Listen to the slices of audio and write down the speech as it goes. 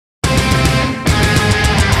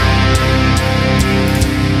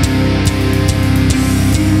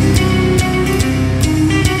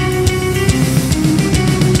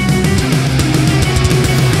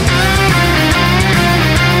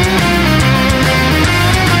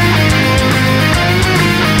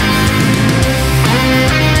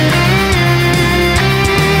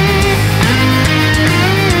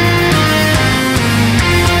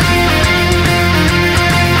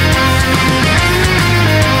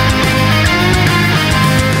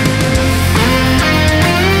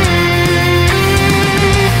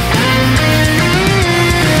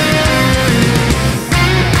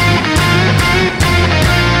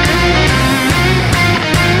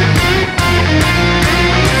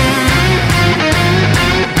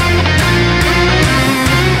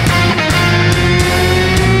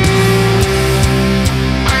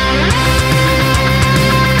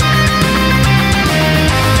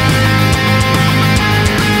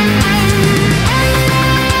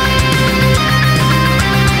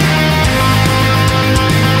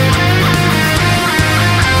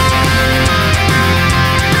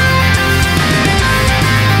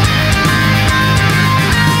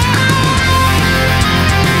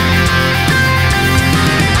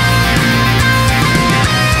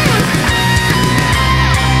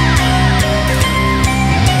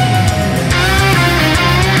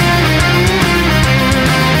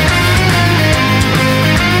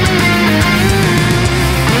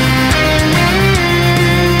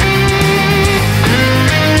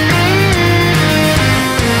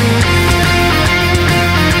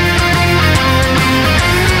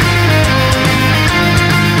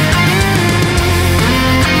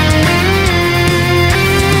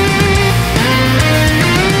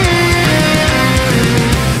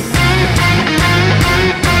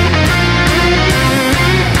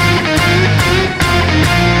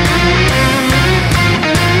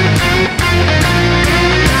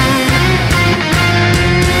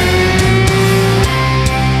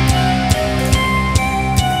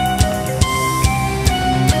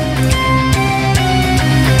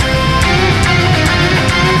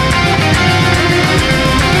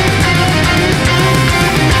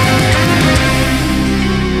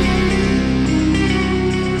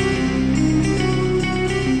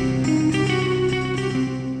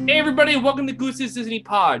welcome to Gootz's Disney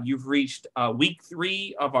Pod. You've reached week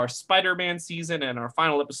 3 of our Spider-Man season and our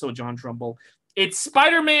final episode, John Trumbull. It's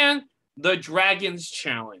Spider-Man, the Dragons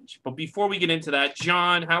Challenge. But before we get into that,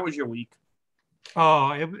 John, how was your week?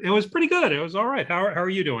 Oh, it was pretty good. It was all right. How are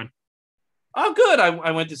you doing? Oh, good.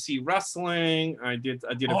 I went to see wrestling. I did.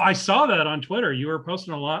 I saw that on Twitter. You were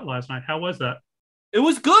posting a lot last night. How was that? It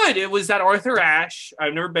was good. It was at Arthur Ashe.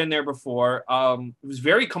 I've never been there before. It was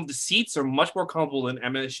very comfortable. The seats are much more comfortable than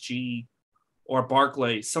MSG or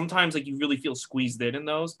Barclays. Sometimes like you really feel squeezed in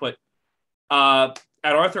those, but at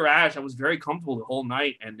Arthur Ashe, I was very comfortable the whole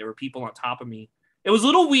night, and there were people on top of me. It was a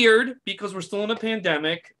little weird because we're still in a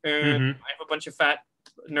pandemic, and I have a bunch of fat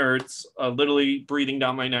nerds literally breathing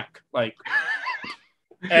down my neck, like.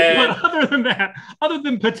 And, but other than that, other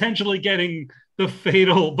than potentially getting the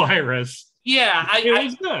fatal virus. Yeah, it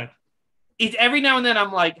was good. It's every now and then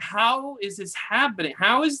I'm like, how is this happening?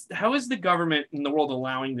 How is the government in the world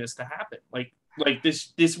allowing this to happen? Like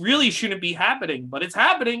this really shouldn't be happening, but it's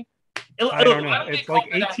happening. I don't know. It's like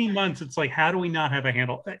 18 months. It's like, how do we not have a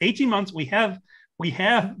handle? 18 months. We have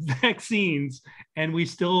vaccines, and we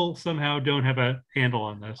still somehow don't have a handle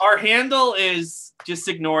on this. Our handle is just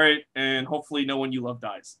ignore it, and hopefully no one you love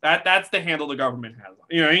dies. That's the handle the government has.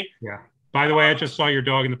 You know what I mean? Yeah. By the way, I just saw your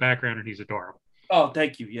dog in the background, and he's adorable. Oh,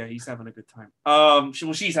 thank you. Yeah, he's having a good time.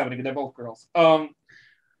 She's having a good. They're both girls.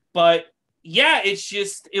 But yeah,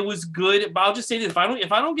 it was good. But I'll just say this: if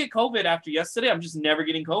I don't get COVID after yesterday, I'm just never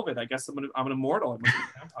getting COVID. I guess I'm an immortal. I'm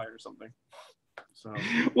a vampire or something. So.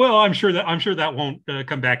 Well, I'm sure that won't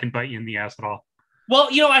come back and bite you in the ass at all. Well,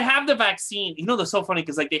 I have the vaccine. That's so funny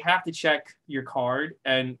because like they have to check your card,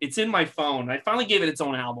 and it's in my phone. I finally gave it its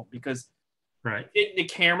own album because. Right. The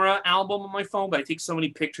camera album on my phone, but I take so many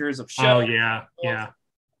pictures of shows. Oh, yeah. Yeah.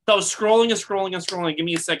 So I was scrolling. Give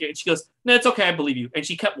me a second. And she goes, no, it's okay. I believe you. And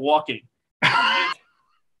she kept walking. And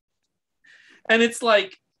it's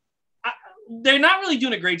like, they're not really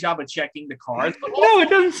doing a great job of checking the cards. But also, no, it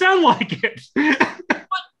doesn't sound like it.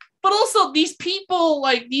 but also, these people,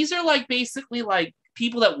 like, these are like basically like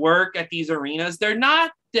people that work at these arenas. They're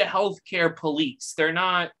not the healthcare police. They're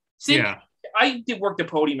not. I did work the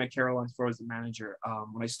podium at Caroline's before I was the manager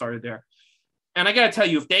when I started there. And I got to tell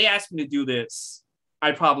you, if they asked me to do this,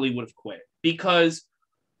 I probably would have quit. Because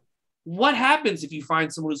what happens if you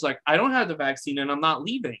find someone who's like, I don't have the vaccine and I'm not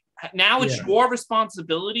leaving? Now it's your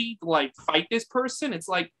responsibility to like fight this person. It's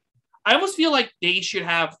like, I almost feel like they should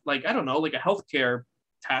have like, I don't know, like a healthcare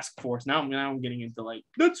task force. Now I'm getting into like,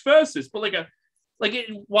 that's fastest, but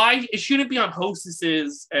why it shouldn't be on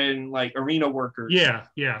hostesses and like arena workers.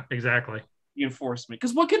 Yeah, exactly. Enforcement,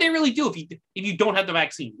 because what could they really do if you don't have the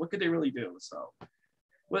vaccine? What could they really do? So,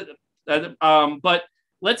 but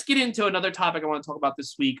let's get into another topic I want to talk about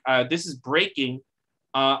this week. This is breaking.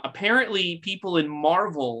 Apparently, people in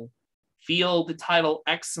Marvel feel the title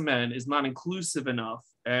X-Men is not inclusive enough,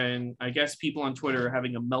 and I guess people on Twitter are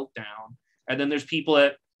having a meltdown. And then there's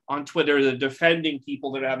people on Twitter that are defending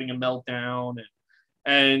people that are having a meltdown,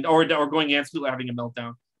 or going against people that are having a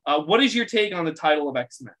meltdown. What is your take on the title of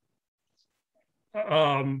X-Men?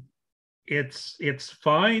 It's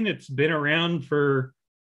fine. It's been around for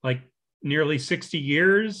like nearly 60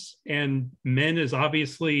 years, and men is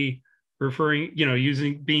obviously referring,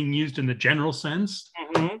 being used in the general sense.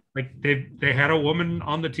 Mm-hmm. Like they had a woman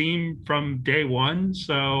on the team from day one,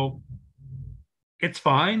 so it's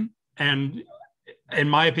fine. And in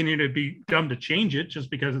my opinion, it'd be dumb to change it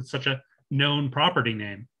just because it's such a known property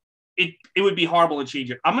name. It would be horrible to change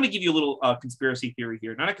it. I'm going to give you a little conspiracy theory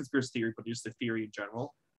here. Not a conspiracy theory, but just a theory in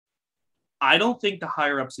general. I don't think the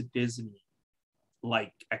higher-ups at Disney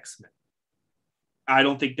like X-Men. I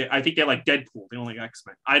think they like Deadpool. They don't like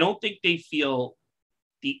X-Men. I don't think they feel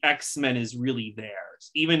the X-Men is really theirs,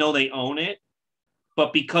 even though they own it.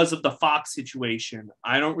 But because of the Fox situation,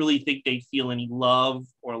 I don't really think they feel any love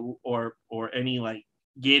or any like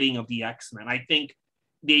getting of the X-Men. I think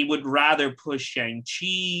they would rather push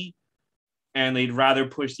Shang-Chi and they'd rather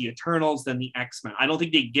push the Eternals than the X-Men. I don't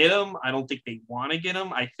think they get them. I don't think they want to get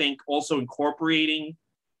them. I think also incorporating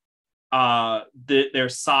their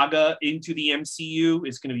saga into the MCU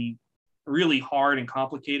is going to be really hard and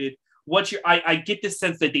complicated. I get the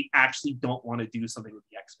sense that they actually don't want to do something with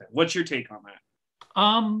the X-Men. What's your take on that?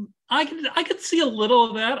 I could see a little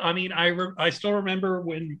of that. I mean, I still remember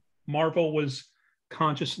when Marvel was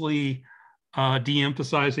consciously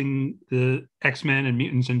de-emphasizing the X-Men and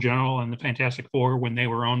mutants in general and the Fantastic Four when they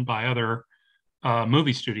were owned by other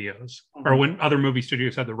movie studios, or when other movie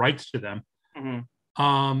studios had the rights to them.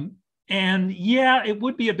 And yeah, it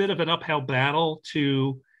would be a bit of an uphill battle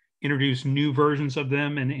to introduce new versions of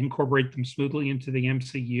them and incorporate them smoothly into the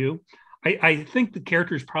MCU. I think the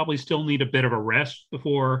characters probably still need a bit of a rest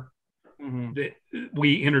before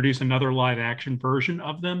we introduce another live action version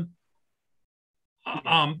of them.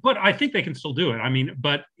 But I think they can still do it. I mean,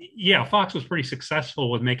 but yeah, Fox was pretty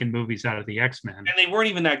successful with making movies out of the X-Men. And they weren't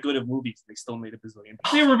even that good at movies. They still made a bazillion.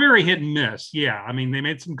 They were very hit and miss. Yeah. I mean, they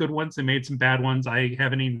made some good ones. They made some bad ones. I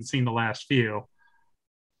haven't even seen the last few.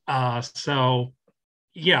 So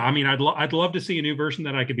yeah, I mean, I'd love to see a new version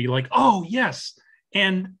that I could be like, oh yes.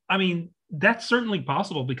 And I mean, that's certainly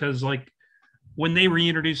possible because like when they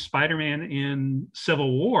reintroduced Spider-Man in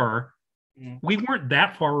Civil War, we weren't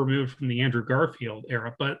that far removed from the Andrew Garfield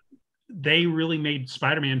era, but they really made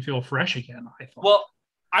Spider-Man feel fresh again, I thought. Well,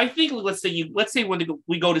 I think let's say when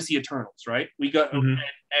we go to see Eternals, right? We go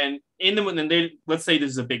and in them, and they let's say this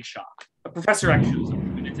is a big shock. A Professor X shows up,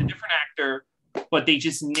 and it's a different actor, but they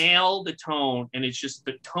just nail the tone, and it's just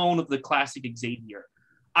the tone of the classic Xavier.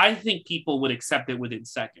 I think people would accept it within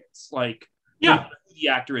seconds. Like, yeah, the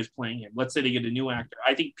actor is playing him. Let's say they get a new actor.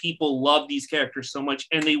 I think people love these characters so much,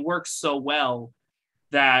 and they work so well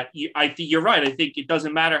that I think you're right. I think it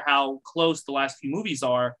doesn't matter how close the last few movies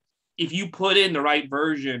are. If you put in the right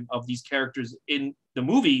version of these characters in the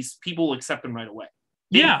movies, people will accept them right away.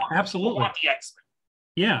 Absolutely. Want the X-Men.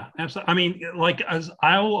 Yeah, absolutely. I mean, like as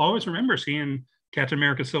I'll always remember seeing Captain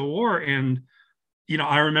America: Civil War, and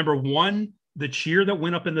I remember the cheer that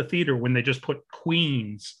went up in the theater when they just put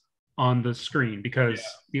Queens on the screen because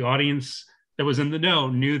the audience that was in the know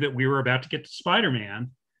knew that we were about to get to Spider-Man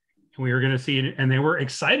and we were going to see it, and they were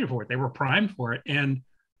excited for it. They were primed for it. And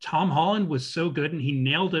Tom Holland was so good, and he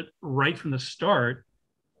nailed it right from the start.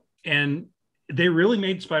 And they really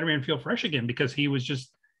made Spider-Man feel fresh again because he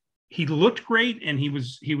looked great, and he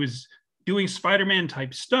was doing Spider-Man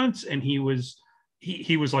type stunts, and he was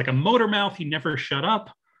like a motor mouth. He never shut up,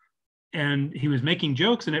 and he was making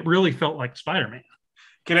jokes, and it really felt like Spider-Man.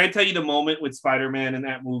 Can I tell you the moment with Spider-Man in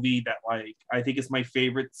that movie that like I think is my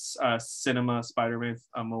favorite cinema Spider-Man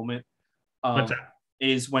moment? What's that?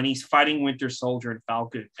 Is when he's fighting Winter Soldier and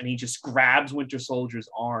Falcon, and he just grabs Winter Soldier's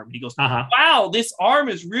arm. He goes, "Wow, this arm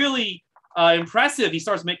is really impressive." He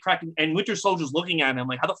starts cracking, and Winter Soldier's looking at him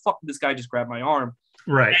like, "How the fuck did this guy just grab my arm?"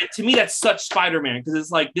 Right. And to me, that's such Spider-Man because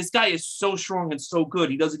it's like this guy is so strong and so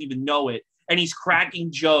good, he doesn't even know it, and he's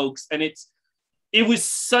cracking jokes, and it was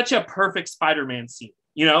such a perfect Spider-Man scene.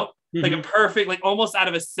 Like a perfect, like almost out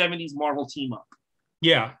of a 70s Marvel team up.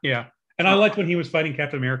 Yeah. And I liked when he was fighting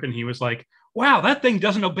Captain America and he was like, wow, that thing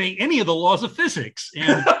doesn't obey any of the laws of physics.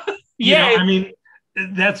 And, I mean,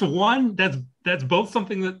 that's both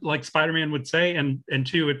something that like Spider-Man would say. And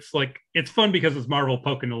two, it's like, it's fun because it's Marvel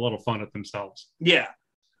poking a little fun at themselves. Yeah.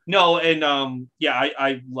 No. And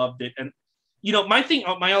I loved it. And,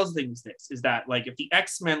 my other thing is this, is that like, if the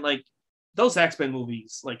X-Men, like, those X-Men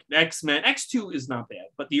movies, like X-Men, X2 is not bad,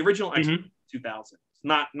 but the original X-Men 2000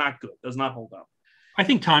 not good. Does not hold up. I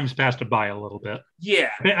think time's passed it by a little bit.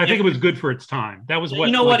 Yeah. I think it was good for its time. That was what,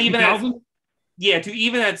 even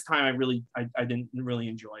at its time, I didn't really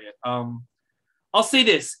enjoy it. I'll say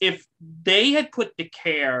this. If they had put the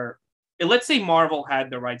care, let's say Marvel had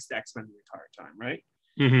the rights to X-Men the entire time, right?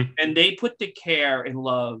 Mm-hmm. And they put the care and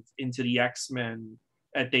love into the X-Men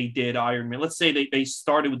that they did Iron Man. Let's say they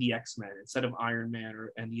started with the X-Men instead of Iron Man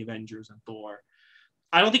and the Avengers and Thor.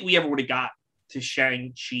 I don't think we ever would have got to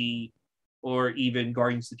Shang-Chi or even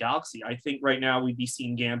Guardians of the Galaxy. I think right now we'd be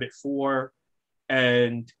seeing Gambit 4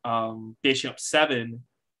 and Bishop 7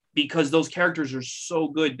 because those characters are so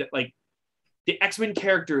good that like the X-Men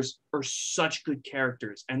characters are such good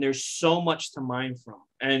characters and there's so much to mine from.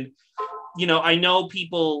 And I know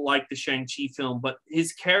people like the Shang-Chi film, but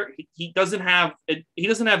his character, he doesn't have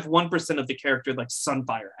 1% of the character like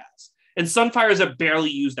Sunfire has. And Sunfire is a barely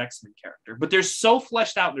used X-Men character, but they're so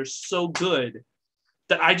fleshed out, they're so good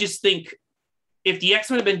that I just think if the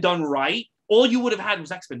X-Men had been done right, all you would have had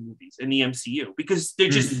was X-Men movies in the MCU because they're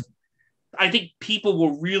just, I think people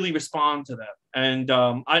will really respond to them. And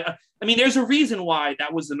I mean, there's a reason why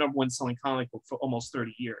that was the number one selling comic book for almost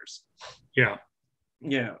 30 years. Yeah.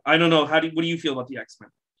 Yeah, I don't know. What do you feel about the X-Men?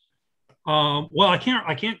 Well, I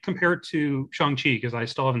can't compare it to Shang-Chi because I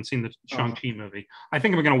still haven't seen the Shang-Chi movie. I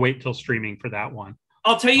think I'm going to wait till streaming for that one.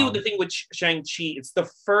 I'll tell you the thing with Shang-Chi. It's the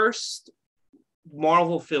first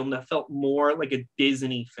Marvel film that felt more like a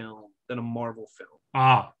Disney film than a Marvel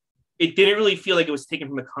film. It didn't really feel like it was taken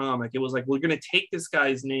from the comic. It was like, we're going to take this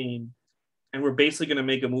guy's name and we're basically going to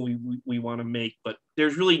make a movie we want to make, but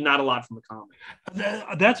there's really not a lot from the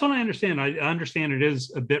comic. That's what I understand. I understand it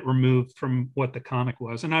is a bit removed from what the comic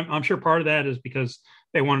was. And I'm sure part of that is because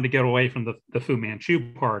they wanted to get away from the Fu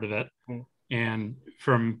Manchu part of it and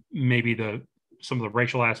from maybe some of the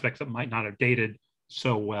racial aspects that might not have dated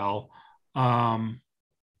so well. So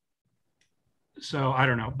I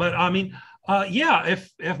don't know, but I mean, yeah,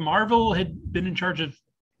 if Marvel had been in charge of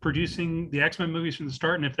producing the X-Men movies from the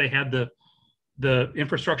start, and if they had the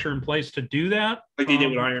infrastructure in place to do that, like they did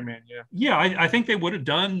with Iron Man, yeah, I think they would have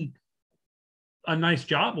done a nice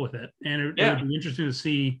job with it, and it would be interesting to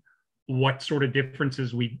see what sort of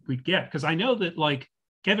differences we'd get, because I know that like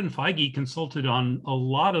Kevin Feige consulted on a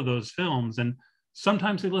lot of those films, and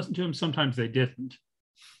sometimes they listened to him, sometimes they didn't.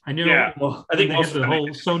 I know. Yeah, well, I think they had the whole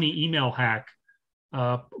Sony email hack.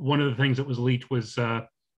 One of the things that was leaked was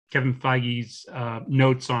Kevin Feige's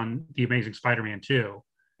notes on The Amazing Spider-Man 2.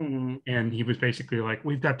 Mm-hmm. And he was basically like,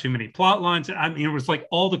 we've got too many plot lines. I mean, it was like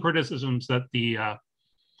all the criticisms that the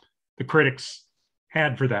critics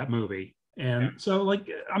had for that movie. And so, like,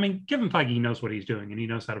 I mean, Kevin Feige knows what he's doing, and he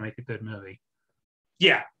knows how to make a good movie.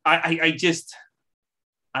 Yeah, I just,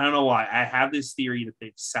 I don't know why. I have this theory that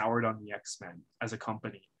they've soured on the X-Men as a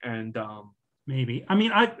company. And maybe. I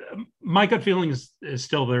mean, my gut feeling is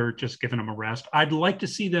still they're just giving them a rest. I'd like to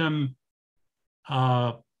see them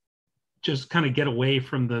just kind of get away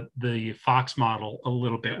from the Fox model a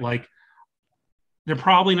little bit. Like, they're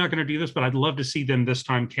probably not going to do this, but I'd love to see them this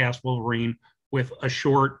time cast Wolverine with a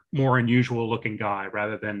short, more unusual looking guy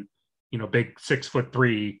rather than, big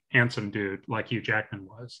 6'3" handsome dude like Hugh Jackman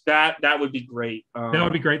was. That would be great. That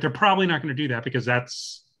would be great. They're probably not going to do that because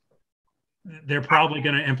they're probably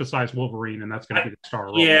going to emphasize Wolverine, and that's going to be the star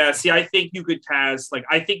role. Yeah, see, I think you could cast, like,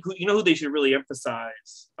 I think, who they should really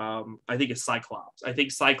emphasize? I think it's Cyclops. I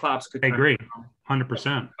think Cyclops could. I agree,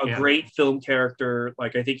 100%. A great film character.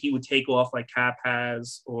 Like, I think he would take off like Cap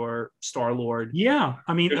has or Star-Lord. Yeah,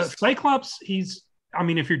 I mean, Cyclops,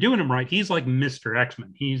 if you're doing him right, he's like Mr.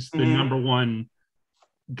 X-Men. He's the number one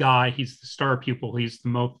guy. He's the star pupil. He's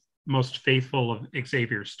the most faithful of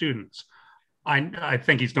Xavier's students. I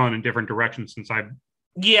think he's gone in different directions since I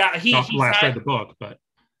last read the book, but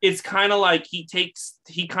it's kind of like he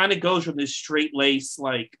kind of goes from this straight lace,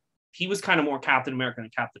 like he was kind of more Captain America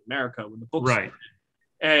than Captain America when the book started,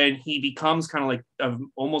 and he becomes kind of like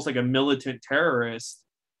almost like a militant terrorist.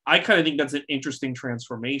 I kind of think that's an interesting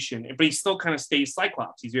transformation, but he still kind of stays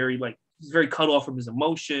Cyclops. He's very cut off from his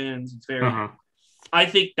emotions. He's very. I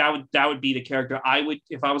think that would be the character I would,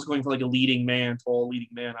 if I was going for like a tall leading man,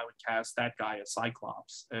 I would cast that guy as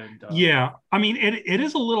Cyclops. And yeah, I mean, it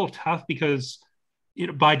is a little tough because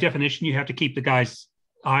by definition you have to keep the guy's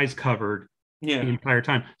eyes covered the entire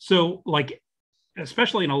time. So like,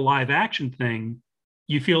 especially in a live action thing,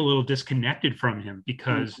 you feel a little disconnected from him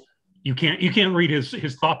because you can't read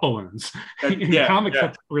his thought balloons. In comics,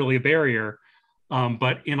 that's really a barrier.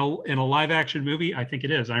 But in a live action movie, I think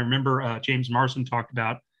it is. I remember James Marsden talked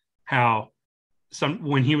about how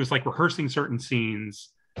when he was like rehearsing certain scenes,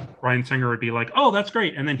 Bryan Singer would be like, "Oh, that's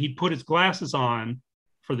great," and then he'd put his glasses on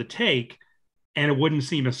for the take, and it wouldn't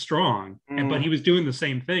seem as strong. But he was doing the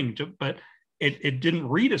same thing, but it didn't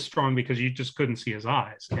read as strong because you just couldn't see his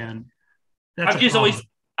eyes. And that's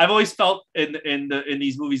I've always felt in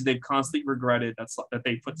these movies they've constantly regretted that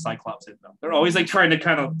they put Cyclops in them. They're always like trying to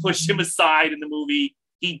kind of push him aside in the movie.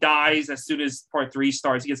 He dies as soon as part 3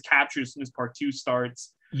 starts. He gets captured as soon as part 2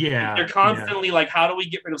 starts. Yeah, they're constantly like, how do we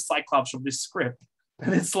get rid of Cyclops from this script?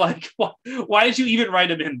 And it's like, why did you even write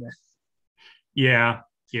him in this? Yeah.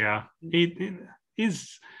 He's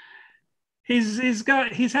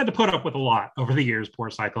had to put up with a lot over the years, poor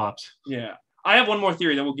Cyclops. Yeah, I have one more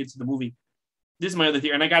theory, then we'll get to the movie. This is my other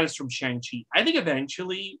theory, and I got this from Shang-Chi. I think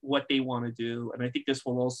eventually what they want to do, and I think this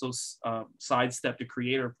will also sidestep the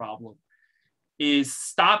creator problem, is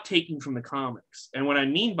stop taking from the comics. And what I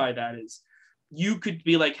mean by that is you could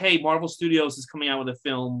be like, hey, Marvel Studios is coming out with a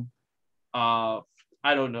film, I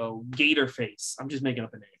don't know, Gatorface. I'm just making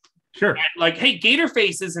up a name. Sure. And like, hey,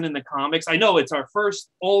 Gatorface isn't in the comics. I know it's our first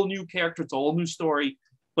all-new character. It's an all-new story,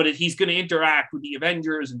 but he's going to interact with the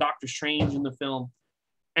Avengers and Doctor Strange in the film.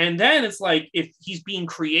 And then it's like, if he's being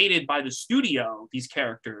created by the studio, these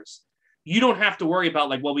characters, you don't have to worry about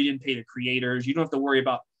like, well, we didn't pay the creators. You don't have to worry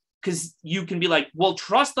about, because you can be like, well,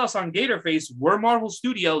 trust us on Gatorface. We're Marvel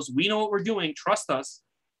Studios. We know what we're doing. Trust us.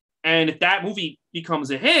 And if that movie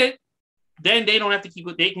becomes a hit, then they don't have to keep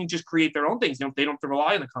it. They can just create their own things. They don't have to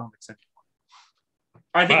rely on the comics anymore.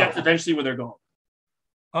 I think that's eventually where they're going.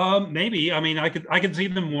 Maybe. I mean, I could see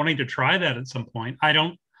them wanting to try that at some point. I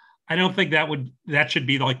don't think that should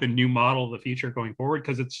be like the new model of the future going forward,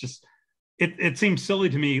 because it's just it seems silly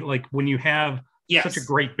to me, like when you have such a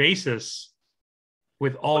great basis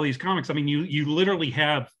with all these comics. I mean, you literally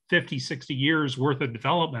have 50, 60 years worth of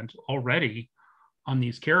development already on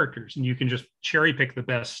these characters, and you can just cherry pick the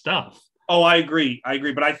best stuff. Oh, I agree.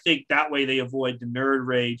 But I think that way they avoid the nerd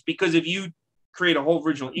rage, because if you create a whole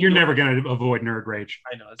original. You're never going to avoid nerd rage.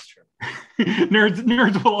 I know, that's true.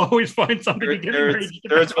 nerds will always find something to get enraged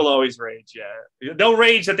about. Nerds will always rage, yeah. They'll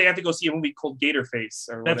rage that they have to go see a movie called Gator Face.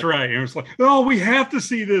 That's right. And it's like, oh, we have to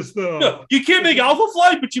see this, though. No, you can't make Alpha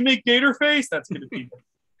Flight, but you make Gator Face? That's going to be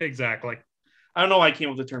Exactly. I don't know why I came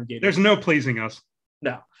up with the term Gator. There's no pleasing us.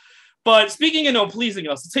 No. But speaking of no pleasing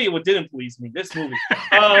us, I'll tell you what didn't please me, this movie.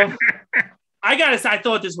 I gotta say, I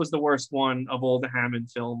thought this was the worst one of all the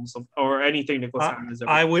Hammond films or anything Nicholas Hammond has ever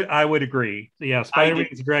done. I would agree. Yeah,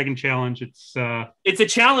 Spider-Man's Dragon Challenge. It's a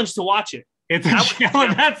challenge to watch it. It's a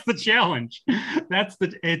challenge. That's the challenge.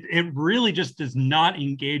 It really just does not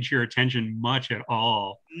engage your attention much at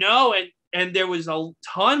all. No, and there was a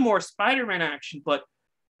ton more Spider-Man action, but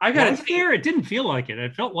I gotta say, it didn't feel like it.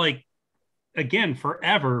 It felt like, again,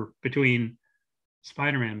 forever between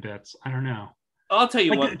Spider-Man bits. I don't know. I'll tell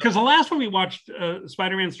you what. Because the last one we watched,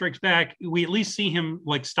 Spider-Man Strikes Back, we at least see him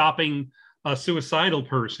like stopping a suicidal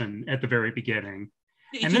person at the very beginning.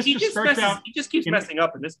 And he just keeps messing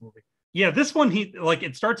up in this movie. Yeah, this one,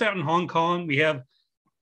 it starts out in Hong Kong. We have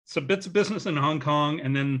some bits of business in Hong Kong,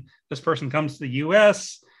 and then this person comes to the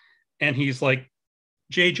US, and he's like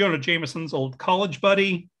J. Jonah Jameson's old college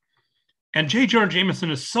buddy. And J. Jonah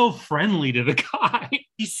Jameson is so friendly to the guy.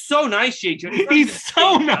 He's so nice, J. Jonah. He's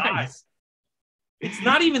so nice. It's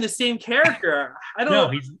not even the same character. I don't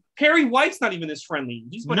know. Perry White's not even this friendly.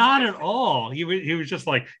 He's not at all. He was just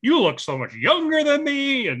like, you look so much younger than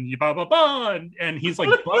me, and blah blah blah, and he's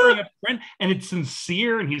like buttering up a friend, and it's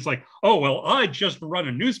sincere, and he's like, oh well, I just run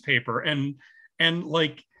a newspaper, and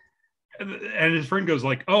his friend goes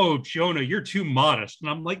like, oh Jonah, you're too modest,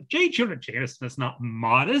 and I'm like, J. Jonah Jameson is not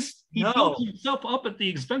modest. He builds himself up at the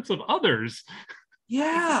expense of others.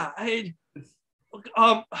 Yeah,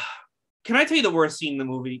 can I tell you the worst scene in the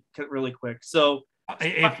movie really quick? So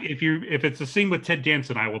if it's a scene with Ted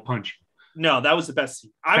Danson, I will punch you. No, that was the best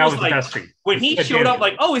scene. That was the best scene. When he showed up,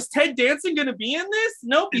 like, oh, is Ted Danson going to be in this?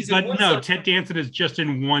 Nope, he's in one. No, Ted Danson is just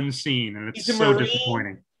in one scene, and it's so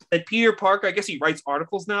disappointing. And Peter Parker, I guess he writes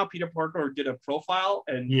articles now. Peter Parker did a profile,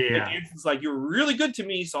 and Ted Danson's like, you're really good to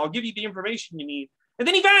me, so I'll give you the information you need. And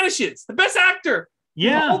then he vanishes. The best actor.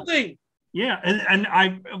 Yeah. The whole thing. Yeah, and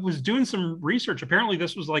I was doing some research. Apparently,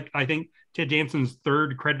 this was like, I think, Ted Danson's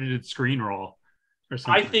third credited screen role or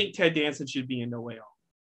something. I think Ted Danson should be in No Way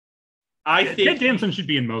Home. Ted Danson should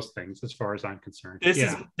be in most things, as far as I'm concerned.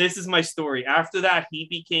 This is my story. After that, he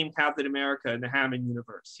became Captain America in the Hammond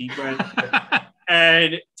universe. He went,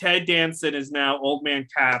 and Ted Danson is now Old Man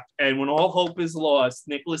Cap. And when all hope is lost,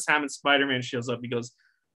 Nicholas Hammond Spider-Man shows up. He goes,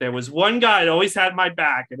 there was one guy that always had my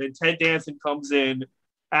back. And then Ted Danson comes in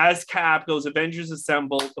as Cap, goes Avengers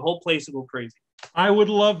Assemble. The whole place will go crazy. I would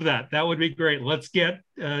love that. That would be great. Let's get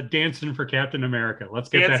Danson for Captain America. Let's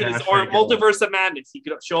get Danson that. Or Multiverse of Madness. He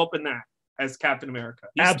could show up in that as Captain America.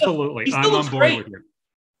 Absolutely. I'm on board with you.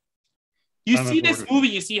 You see this movie,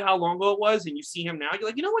 you see how long ago it was, and you see him now. You're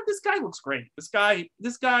like, you know what? This guy looks great. This guy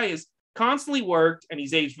is constantly worked, and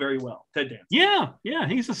he's aged very well. Ted Danson. Yeah.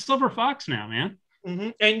 He's a silver fox now, man.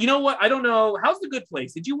 Mm-hmm. And you know what? I don't know. How's The Good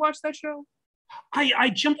Place? Did you watch that show? I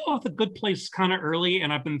jumped off The Good Place kind of early,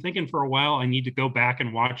 and I've been thinking for a while I need to go back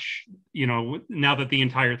and watch, now that the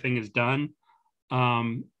entire thing is done,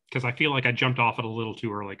 because I feel like I jumped off it a little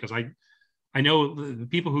too early, because I know the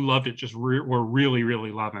people who loved it just were really,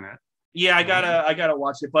 really loving it. Yeah, I gotta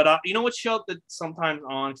watch it. But you know what show that sometimes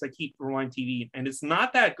on, because I keep Rewind TV, and it's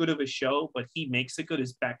not that good of a show, but he makes it good,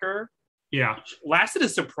 is Becker. Yeah. Which lasted a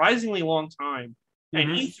surprisingly long time.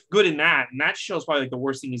 And he's good in that. And that show's probably like the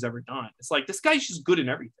worst thing he's ever done. It's like, this guy's just good in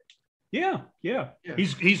everything. Yeah.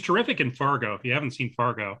 He's terrific in Fargo. If you haven't seen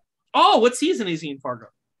Fargo. Oh, what season is he in Fargo?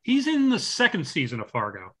 He's in the second season of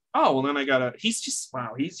Fargo. Oh, well then he's just,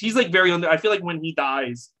 wow. He's like very I feel like when he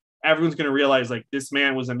dies, everyone's going to realize like this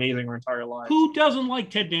man was amazing our entire lives. Who doesn't like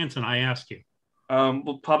Ted Danson? I ask you.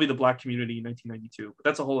 Well, probably the black community in 1992, but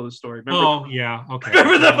that's a whole other story. Yeah, okay.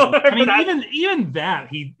 Even that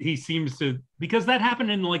he seems to, because that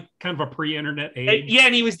happened in like kind of a pre-internet age.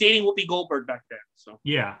 And he was dating Whoopi Goldberg back then. So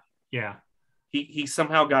yeah. He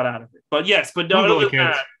somehow got out of it. But yes, but no,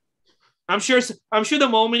 that, I'm sure the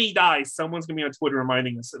moment he dies, someone's gonna be on Twitter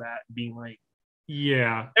reminding us of that, and being like,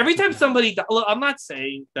 yeah. Every time somebody, I'm not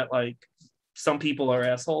saying that like some people are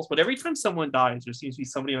assholes, but every time someone dies, there seems to be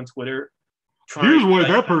somebody on Twitter. Here's why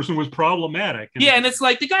that person was problematic. And it's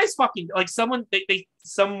like the guy's fucking like someone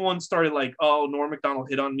started like, oh, Norm Macdonald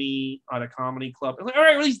hit on me at a comedy club. I'm like, all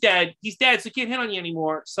right, well, he's dead, so he can't hit on you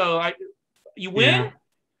anymore. So you win.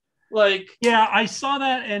 Yeah. I saw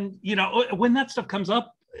that, and when that stuff comes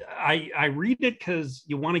up, I read it because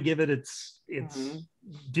you want to give it its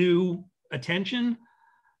due attention.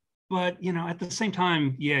 but at the same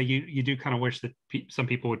time, yeah, you do kind of wish that some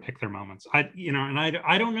people would pick their moments. And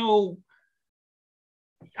I don't know.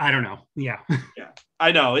 I don't know. Yeah. Yeah,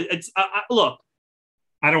 I know. It's look.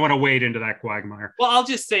 I don't want to wade into that quagmire. Well, I'll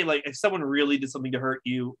just say, like, if someone really did something to hurt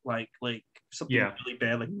you, like something really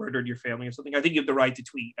bad, like murdered your family or something, I think you have the right to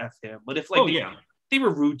tweet F him. But if they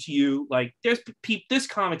were rude to you, like there's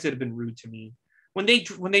comics that have been rude to me. When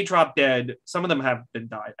they drop dead, some of them have been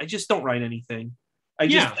died. I just don't write anything. I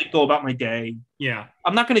just go about my day. Yeah.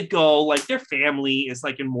 I'm not gonna go like their family is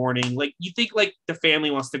like in mourning. Like you think like the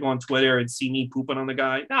family wants to go on Twitter and see me pooping on the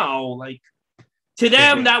guy? No, like to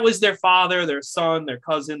them that was their father, their son, their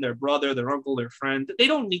cousin, their brother, their uncle, their friend. They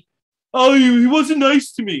don't need. Oh, he wasn't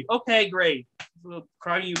nice to me. Okay, great.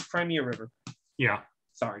 Cry me a river. Yeah.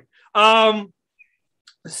 Sorry.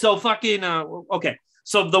 So fucking okay.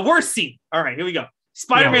 So the worst scene. All right, here we go.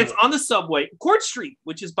 Spider-Man's on the subway, Court Street,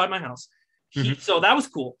 which is by my house. So that was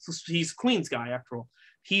cool. So he's Queens guy after all.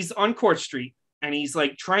 He's on Court Street and he's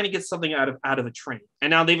like trying to get something out of a train.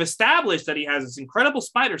 And now they've established that he has this incredible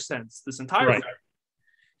spider sense this entire time.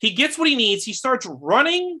 He gets what he needs. He starts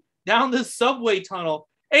running down the subway tunnel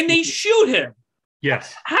and they shoot him.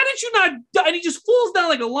 Yes. How did you not die? And he just falls down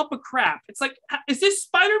like a lump of crap. It's like, is this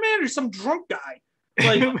Spider-Man or some drunk guy?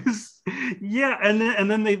 Like, it was, and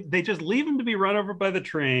then they just leave him to be run over by the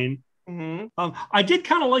train. Mm-hmm. I did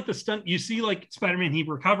kind of like the stunt. You see, like Spider-Man, he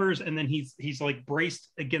recovers, and then he's like braced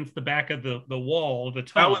against the back of the wall of the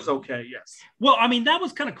tunnel. That was okay, yes. Well, I mean, that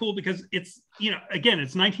was kind of cool because it's again,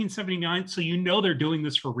 it's 1979, so they're doing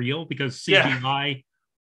this for real because CGI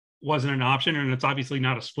wasn't an option, and it's obviously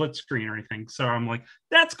not a split screen or anything. So I'm like,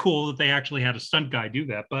 that's cool that they actually had a stunt guy do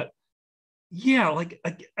that. But yeah, like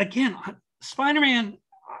again. Spider-Man,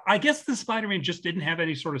 I guess the Spider-Man just didn't have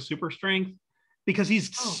any sort of super strength because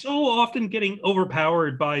he's so often getting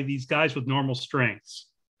overpowered by these guys with normal strengths.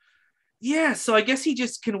 Yeah, so I guess he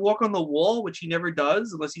just can walk on the wall, which he never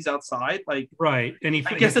does unless he's outside. Like right, and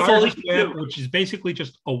I guess that's all he can do, which is basically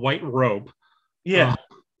just a white robe. Yeah,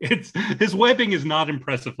 his webbing is not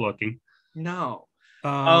impressive looking. No.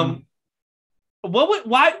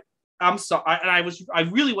 Why? I'm sorry, I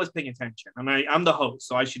really was paying attention, and I'm the host,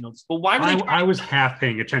 so I should know this. But why were they? I was half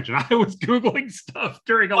paying attention. I was googling stuff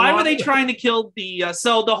during. Why were they trying to kill the?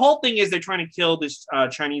 So the whole thing is they're trying to kill this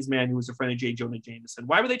Chinese man who was a friend of J. Jonah Jameson.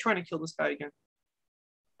 Why were they trying to kill this guy again?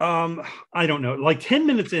 I don't know. Like 10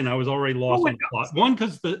 minutes in, I was already lost on the plot. One,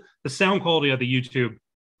 because the sound quality of the YouTube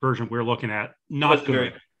version we're looking at not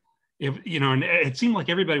good. And it seemed like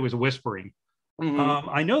everybody was whispering. Mm-hmm.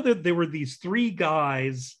 I know that there were these three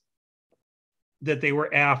guys that they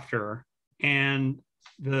were after, and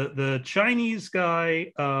the Chinese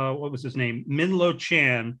guy, what was his name? Minlo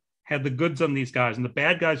Chan had the goods on these guys, and the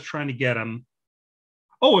bad guys trying to get him.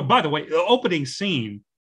 Oh, and by the way, the opening scene,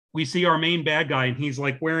 we see our main bad guy, and he's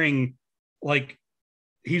like wearing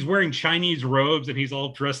Chinese robes, and he's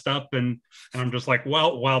all dressed up, and I'm just like,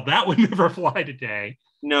 well, that would never fly today.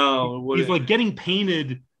 No, he's like getting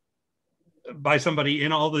painted by somebody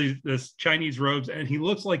in all this Chinese robes, and he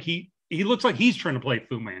looks like he's trying to play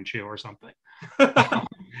Fu Manchu or something. And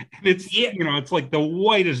it's it's like the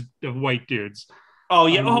whitest of white dudes. Oh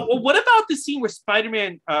yeah. Well, what about the scene where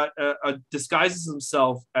Spider-Man disguises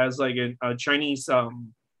himself as like a Chinese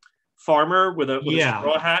farmer with a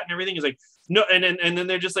straw hat and everything? He's like, no, and then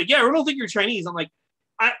they're just like, yeah, we don't think you're Chinese. I'm like,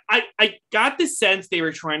 I got the sense they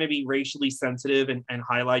were trying to be racially sensitive and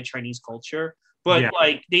highlight Chinese culture. But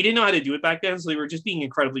like they didn't know how to do it back then, so they were just being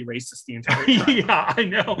incredibly racist the entire time. Yeah, I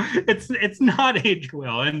know. It's not aged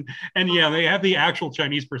well. And they have the actual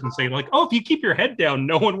Chinese person say, like, oh, if you keep your head down,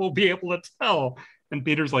 no one will be able to tell. And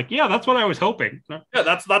Peter's like, yeah, that's what I was hoping. Yeah,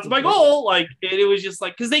 that's my goal. Like it was just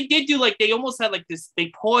like, because they did do like they almost had like this,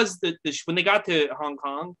 they paused the when they got to Hong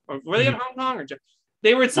Kong, or were they in Hong Kong or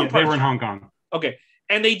they were at some part. They were in Hong Kong. Okay.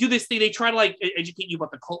 And they do this thing, they try to like educate you about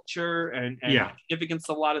the culture and significance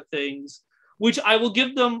of a lot of things. Which I will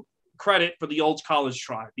give them credit for the old college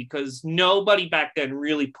try, because nobody back then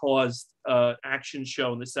really paused action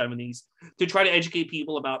show in the 70s to try to educate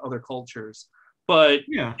people about other cultures. But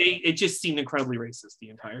it just seemed incredibly racist the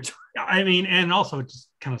entire time. I mean, and also it just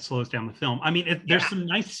kind of slows down the film. I mean, there's some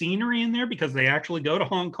nice scenery in there because they actually go to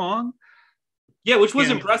Hong Kong. Yeah, which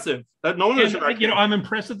was impressive. That no one was. I'm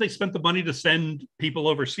impressed that they spent the money to send people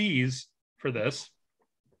overseas for this.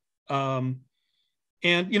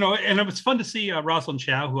 And it was fun to see Rosalind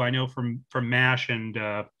Chow, who I know from MASH and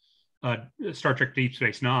Star Trek Deep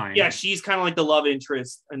Space Nine. Yeah, she's kind of like the love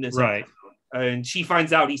interest in this right episode. And she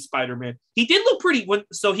finds out he's Spider-Man. He did look pretty.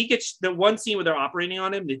 So he gets the one scene where they're operating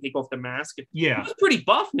on him. They take off the mask. Yeah, he was pretty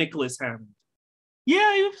buff, Nicholas Hammond.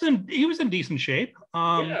 Yeah, he was in decent shape.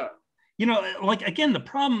 like, again, the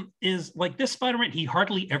problem is, like, this Spider-Man, he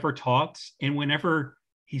hardly ever talks, and whenever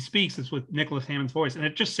he speaks, it's with Nicholas Hammond's voice, and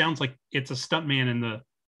it just sounds like it's a stuntman in the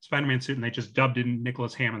Spider-Man suit, and they just dubbed in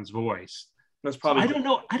Nicholas Hammond's voice. That's probably.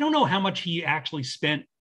 So I don't know how much he actually spent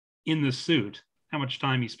in the suit, how much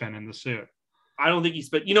time he spent in the suit. I don't think he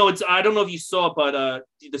spent. I don't know if you saw it, but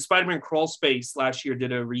the Spider-Man Crawl Space last year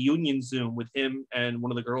did a reunion Zoom with him and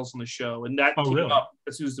one of the girls on the show, and that came up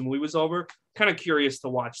as soon as the movie was over. Kind of curious to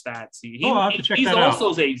watch that. See, I'll have to check he's that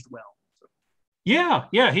also out. aged well. So. Yeah.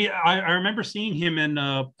 I remember seeing him in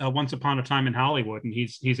Once Upon a Time in Hollywood, and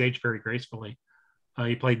he's aged very gracefully.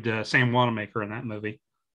 He played Sam Wanamaker in that movie.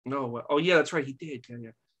 No, oh yeah, that's right, he did.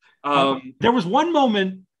 Yeah. There was one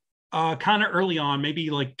moment, kind of early on, maybe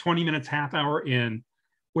like 20 minutes, half hour in,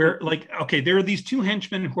 where, like, okay, there are these two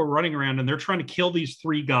henchmen who are running around, and they're trying to kill these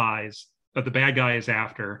three guys that the bad guy is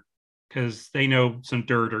after because they know some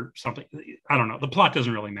dirt or something. I don't know. The plot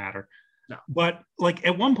doesn't really matter. No. But, like,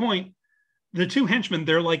 at one point, the two henchmen,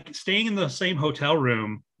 they're like staying in the same hotel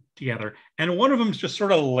room together, and one of them's just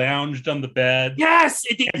sort of lounged on the bed. Yes,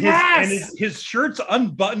 his shirt's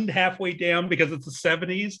unbuttoned halfway down because it's the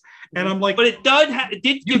 70s, and I'm like, but it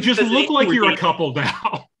did. You just look like you're a couple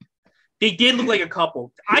now. They did look like a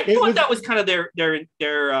couple. I thought that was kind of their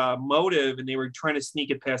motive, and they were trying to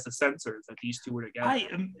sneak it past the censors that these two were together.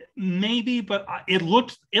 Maybe, but it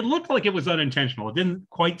looked like it was unintentional. It didn't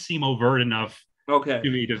quite seem overt enough. Okay.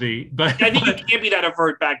 To be, but I think it can't be that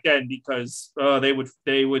avert back then because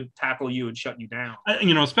they would tackle you and shut you down.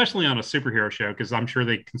 Especially on a superhero show, because I'm sure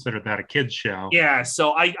they considered that a kids show. Yeah,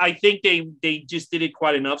 so I think they just did it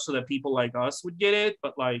quite enough so that people like us would get it,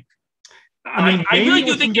 but like, I really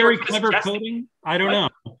do think very clever coding. I don't know.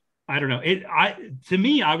 To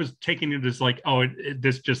me, I was taking it as like,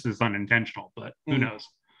 this just is unintentional, but who knows?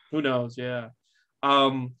 Who knows? Yeah.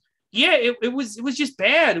 Yeah, it was just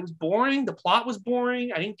bad. It was boring. The plot was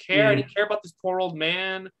boring. I didn't care. I didn't care about this poor old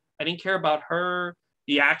man. I didn't care about her.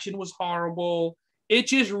 The action was horrible. It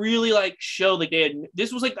just really like showed like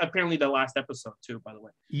this was like apparently the last episode too, by the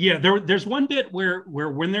way. Yeah, there's one bit where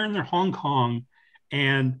when they're in their Hong Kong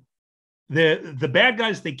and the bad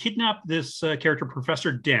guys, they kidnap this character,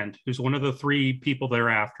 Professor Dent, who's one of the three people they're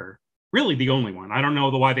after. Really the only one. I don't know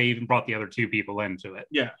why they even brought the other two people into it.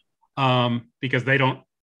 Yeah. Because they don't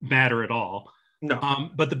matter at all. No.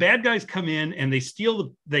 But the bad guys come in and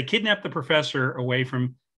they kidnap the professor away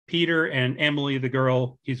from Peter and Emily, the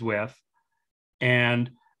girl he's with. And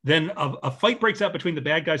then a fight breaks out between the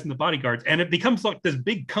bad guys and the bodyguards. And it becomes like this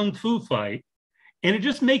big kung fu fight. And it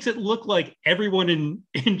just makes it look like everyone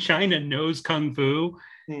in China knows kung fu.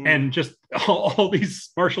 Mm-hmm. And just all these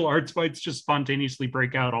martial arts fights just spontaneously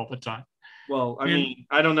break out all the time. Well, I mean,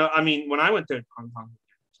 I don't know. I mean, when I went to Hong Kong,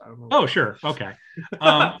 I don't know. Oh, sure. Okay.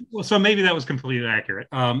 Well, so maybe that was completely accurate.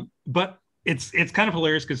 But it's kind of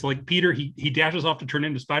hilarious because like Peter, he dashes off to turn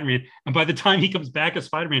into Spider-Man. And by the time he comes back as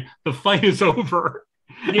Spider-Man, the fight is over.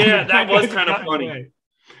 Yeah, that was kind of funny. Away.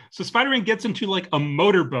 So Spider-Man gets into like a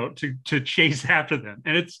motorboat to chase after them.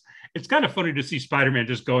 And it's kind of funny to see Spider-Man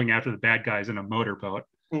just going after the bad guys in a motorboat.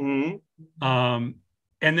 Mm-hmm.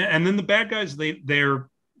 And then the bad guys, they're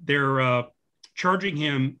charging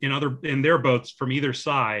him in their boats from either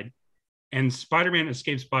side, and Spider-Man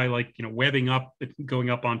escapes by webbing up, going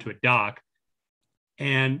up onto a dock.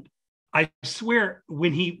 And I swear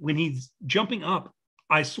when he's jumping up,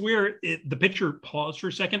 I swear the picture paused for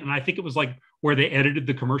a second, and I think it was like where they edited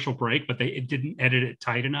the commercial break, but it didn't edit it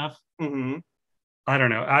tight enough. Mm-hmm. I don't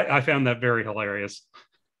know. I found that very hilarious.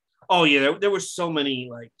 Oh yeah, there were so many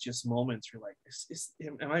like just moments where like,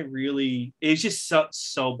 am I really? It's just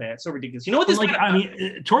so bad, so ridiculous. You know what this?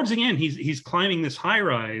 Towards the end, he's climbing this high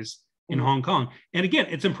rise in Hong Kong, and again,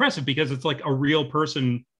 it's impressive because it's like a real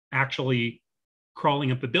person actually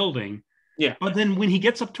crawling up the building. Yeah. But then when he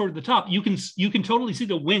gets up toward the top, you can totally see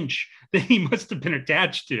the winch that he must have been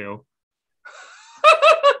attached to.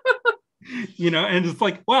 And it's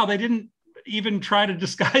like, wow, they didn't even try to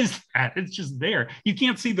disguise that. It's just there. You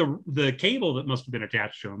can't see the cable that must have been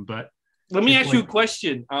attached to him. But let me ask you a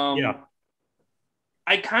question. Yeah.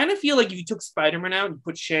 I kind of feel like if you took Spider-Man out and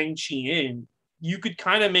put Shang-Chi in, you could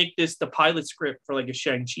kind of make this the pilot script for like a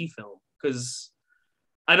Shang-Chi film. Because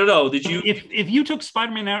I don't know. Did you? If you took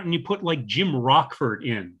Spider-Man out and you put like Jim Rockford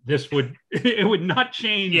in, it would not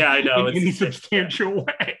change. Yeah, I know. In any substantial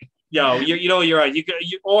way. Yo, you're right.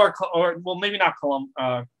 Or well, maybe not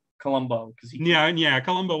Columbo, because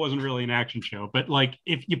Columbo wasn't really an action show, but like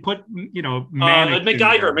if you put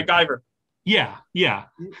MacGyver. Yeah.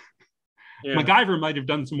 MacGyver might have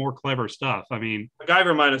done some more clever stuff. I mean,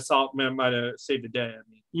 MacGyver might have saved the day. I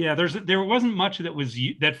mean, Yeah, there wasn't much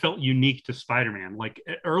that felt unique to Spider-Man. Like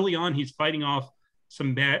early on, he's fighting off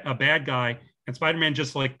a bad guy, and Spider-Man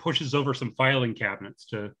just like pushes over some filing cabinets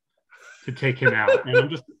to take him out.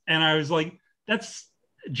 And I was like, that's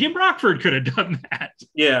Jim Rockford could have done that.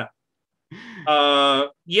 Yeah.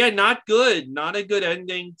 Not good. Not a good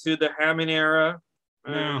ending to the Hammond era.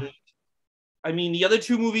 No. I mean, the other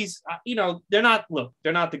two movies, they're not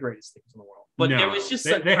the greatest things in the world. But no, there was just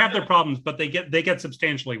they have their problems, but they get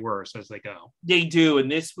substantially worse as they go. They do,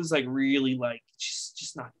 and this was like really like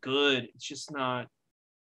just not good. It's just not.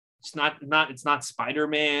 It's not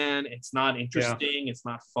Spider-Man. It's not interesting. Yeah. It's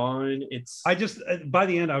not fun. By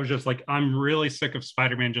the end, I was just like, I'm really sick of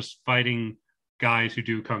Spider-Man just fighting guys who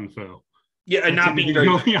do kung fu. Yeah, and not being very.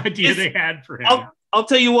 The only idea they had for him. I'll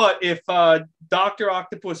tell you what, if Dr.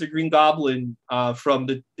 Octopus or Green Goblin from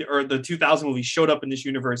the 2000 movie showed up in this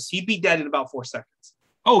universe, he'd be dead in about 4 seconds.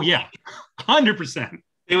 Oh yeah, 100%.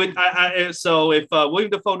 It would. So if William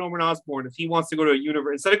Dafoe, Norman Osborn, if he wants to go to a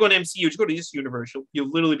universe, instead of going to MCU, just go to this universe, you'll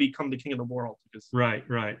literally become the king of the world. Right.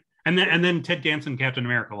 And then Ted Danson, Captain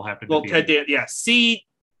America, will have to. Well, Ted Danson, yeah. See,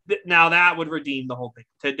 now that would redeem the whole thing.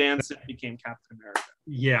 Ted Danson became Captain America.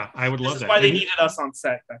 Yeah, I would love that. That's why they needed us on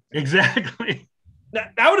set back then. Exactly.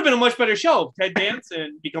 That would have been a much better show. Ted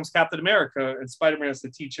Danson becomes Captain America, and Spider-Man has to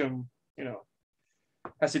teach him,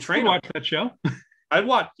 has to train him. Watch that show. I'd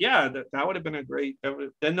watch. Yeah, that would have been a great.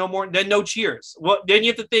 Then no Cheers. Then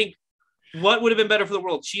you have to think, what would have been better for the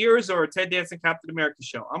world, Cheers or Ted Danson Captain America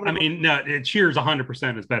show? Cheers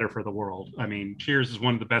 100% is better for the world. I mean, Cheers is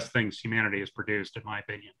one of the best things humanity has produced, in my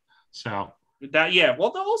opinion. So. That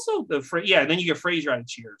well also and then you get Frasier out of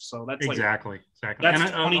Cheers, so that's exactly.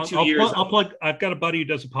 That's 22 years. I'll plug. I've got a buddy who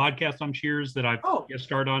does a podcast on Cheers that I've guest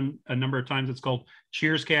starred on a number of times. It's called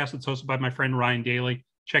Cheers Cast. It's hosted by my friend Ryan Daly.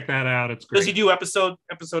 Check that out. It's great. Does he do episode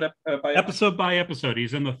by episode?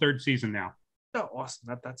 He's in the 3rd season now. Oh,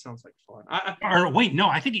 awesome! That sounds like fun.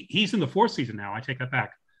 I think he's in the 4th season now. I take that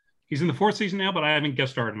back. He's in the 4th season now, but I haven't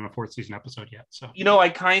guest starred in a 4th season episode yet. So I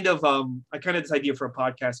kind of this idea for a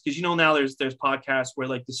podcast because now there's podcasts where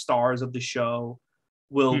like the stars of the show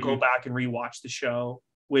will go back and rewatch the show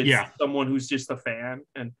with someone who's just a fan,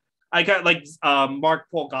 and I got like Mark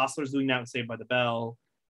Paul Gosselaar's doing that with Saved by the Bell.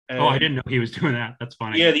 And, I didn't know he was doing that. That's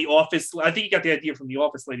funny. Yeah, The Office. I think you got the idea from The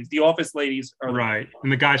Office ladies. The Office ladies are right,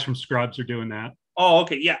 and the guys from Scrubs are doing that. Oh,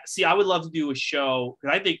 okay, yeah. See, I would love to do a show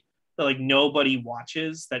because I think that like nobody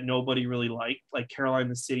watches, that nobody really like Caroline in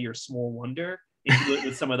the City or Small Wonder, and do it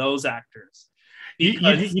with some of those actors.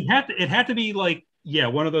 It had to be like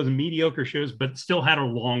one of those mediocre shows, but still had a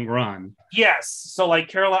long run. Yes, so like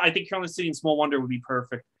Caroline, I think Caroline in the City and Small Wonder would be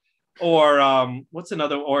perfect. Or what's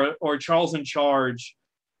another? Or Charles in Charge.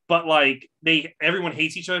 But like everyone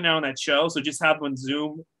hates each other now in that show, so just have them on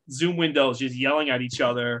Zoom windows just yelling at each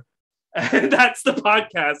other, and that's the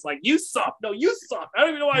podcast. Like, you suck. No, you suck. I don't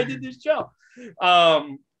even know why I did this show.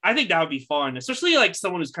 I think that would be fun, especially like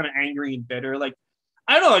someone who's kind of angry and bitter. Like,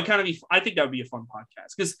 I don't know. I think that would be a fun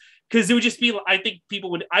podcast because it would just be. I think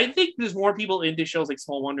there's more people into shows like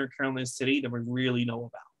Small Wonder and Caroline City than we really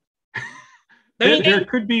know about. There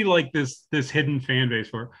could be like this hidden fan base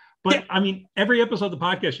for it. But I mean, every episode of the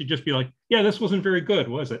podcast, you'd just be like, yeah, this wasn't very good,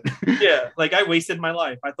 was it? Yeah, like I wasted my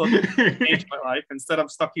life. I thought this changed my life. Instead, I'm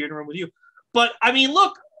stuck here in a room with you. But I mean,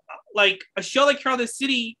 look, like a show like Caroline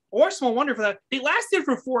City or Small Wonder for that, they lasted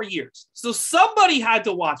for 4 years. So somebody had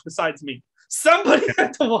to watch besides me. Somebody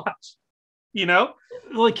had to watch,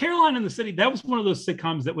 Like Caroline in the City, that was one of those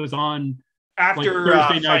sitcoms that was on after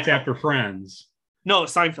Thursday nights after Friends. No,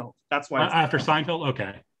 Seinfeld. That's why. After Seinfeld?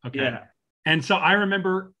 Okay. Yeah. And so I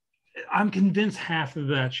remember, I'm convinced half of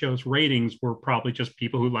that show's ratings were probably just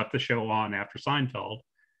people who left the show on after Seinfeld.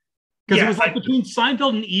 Because it was like between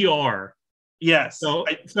Seinfeld and ER. Yes. So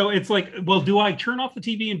it's like, well, do I turn off the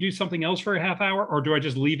TV and do something else for a half hour? Or do I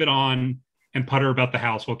just leave it on and putter about the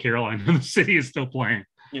house while Caroline in the City is still playing?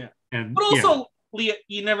 Yeah. But also, Leah,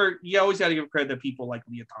 you always got to give credit to people like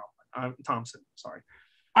Leah Thompson. Sorry.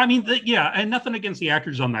 I mean, and nothing against the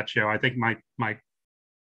actors on that show. I think my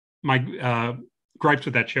gripes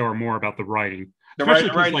with that show are more about the writing.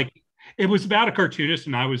 Like it was about a cartoonist,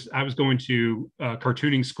 and I was going to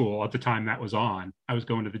cartooning school at the time that was on. I was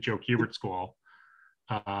going to the Joe Kubert school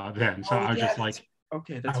then, so I was just like,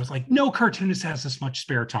 okay, I was like, no cartoonist has this much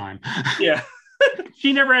spare time. Yeah,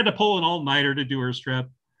 she never had to pull an all-nighter to do her strip.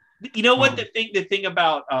 You know what the thing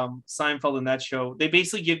about Seinfeld in that show, they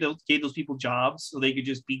basically gave those people jobs so they could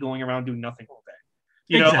just be going around doing nothing all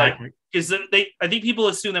day. Exactly. Because I think people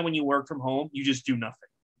assume that when you work from home, you just do nothing.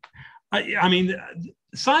 I mean,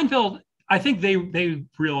 Seinfeld, I think they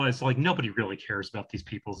realized like nobody really cares about these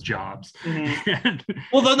people's jobs. And,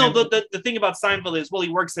 well, the thing about Seinfeld is, well, he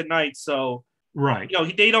works at night, so right.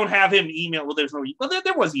 They don't have him email. Well, there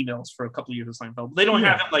was emails for a couple of years of Seinfeld. But they don't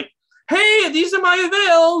have him like, hey, these are my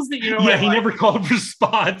avails. He never called for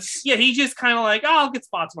spots. Yeah, he just kind of like, oh, I'll get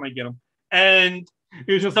spots when I get them. And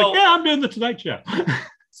he was just like, yeah, I'm doing the Tonight Show.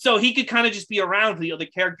 So he could kind of just be around for the other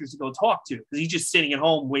characters to go talk to because he's just sitting at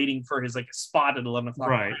home waiting for his like a spot at 11 o'clock.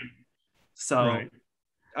 Right. So right.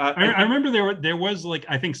 I remember there was like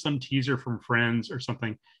I think some teaser from Friends or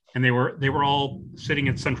something, and they were all sitting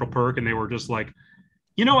at Central Perk, and they were just like,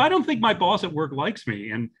 I don't think my boss at work likes me,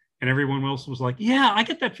 and everyone else was like, yeah, I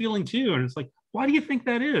get that feeling too, and it's like, why do you think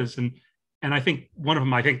that is? And I think one of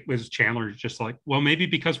them, I think, was Chandler, just like, well, maybe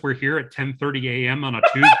because we're here at 10:30 a.m. on a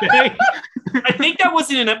Tuesday. I think that was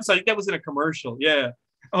in an episode. I think that was in a commercial. Yeah.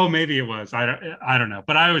 Oh, maybe it was. I don't know.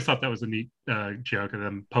 But I always thought that was a neat joke of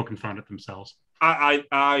them poking fun at themselves.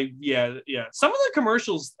 Yeah. Some of the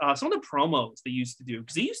commercials, some of the promos they used to do,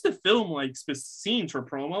 because they used to film like scenes for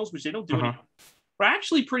promos, which they don't do anymore, were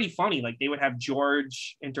actually pretty funny. Like they would have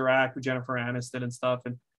George interact with Jennifer Aniston and stuff,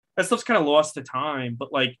 and that stuff's kind of lost to time.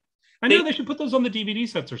 But like, I know they should put those on the DVD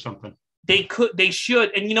sets or something. They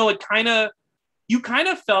should, and you kind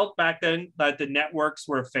of felt back then that the networks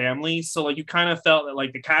were a family. So like you kind of felt that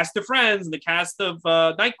like the cast of Friends and the cast of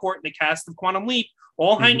Night Court and the cast of Quantum Leap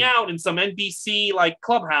all hang out in some NBC like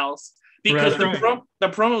clubhouse because the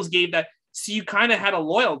promos gave that. So you kind of had a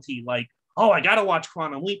loyalty, like, oh, I got to watch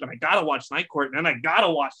Quantum Leap and I got to watch Night Court and then I got to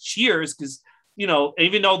watch Cheers because,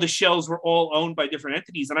 even though the shows were all owned by different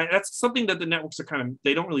entities. And that's something that the networks are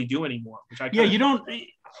they don't really do anymore. I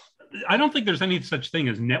don't think there's any such thing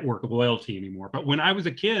as network loyalty anymore. But when I was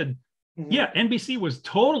a kid, NBC was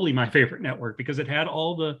totally my favorite network because it had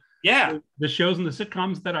all the shows and the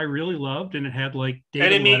sitcoms that I really loved, and it had like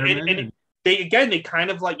David Letterman. They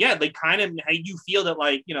kind of made you feel that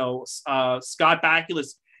like Scott Bakula.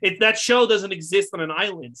 That show doesn't exist on an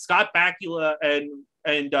island. Scott Bakula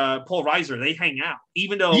and Paul Reiser, they hang out,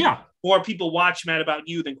 even though more people watch Mad About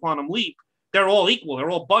You than Quantum Leap. They're all equal. They're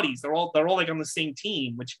all buddies. They're all like on the same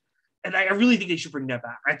team, and I really think they should bring that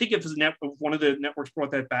back. I think if one of the networks brought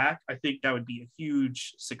that back, I think that would be a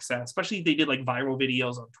huge success, especially if they did like viral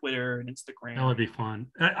videos on Twitter and Instagram. That would be fun.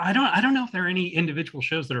 I don't know if there are any individual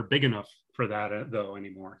shows that are big enough for that though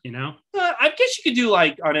anymore, I guess you could do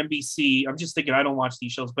like on NBC. I'm just thinking I don't watch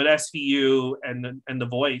these shows, but SVU and The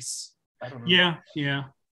Voice. I don't know.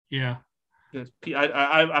 Yeah.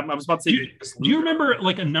 I was about to say. Do you remember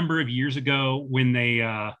like a number of years ago when they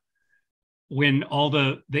when all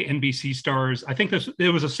the NBC stars, I think it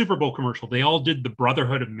was a Super Bowl commercial, they all did the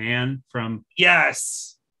Brotherhood of Man from.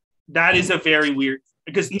 Yes, that is a very weird,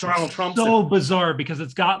 because Donald Trump. So bizarre because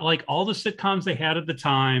it's got like all the sitcoms they had at the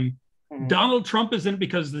time. Mm-hmm. Donald Trump is in it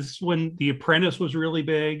because this is when The Apprentice was really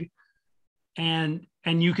big, and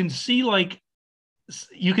you can see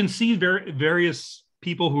various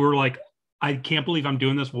people who are like, I can't believe I'm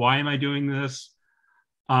doing this. Why am I doing this?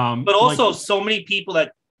 But also so many people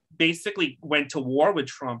that basically went to war with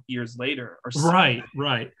Trump years later. Right.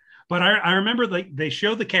 But I remember like they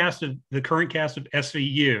showed the current cast of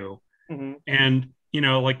SVU, and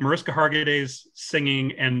like Mariska Hargitay's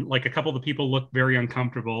singing, and like a couple of the people look very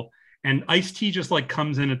uncomfortable, and Ice-T just like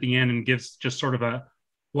comes in at the end and gives just sort of a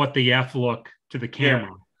what the F look to the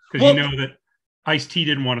camera, because that Ice-T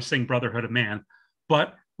didn't want to sing Brotherhood of Man,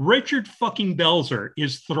 but Richard fucking Belzer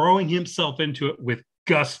is throwing himself into it with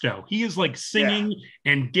gusto. He is like singing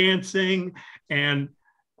and dancing, and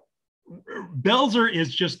Belzer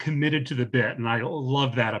is just committed to the bit, and I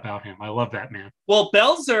love that about him. I love that man. Well,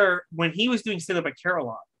 Belzer, when he was doing stand-up at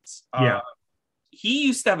Caroline's, he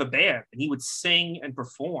used to have a band, and he would sing and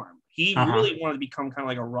perform. He really wanted to become kind of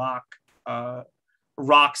like a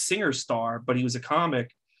rock singer star, but he was a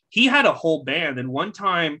comic. He had a whole band, and one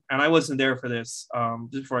time, and I wasn't there for this,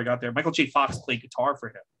 just before I got there, Michael J. Fox played guitar for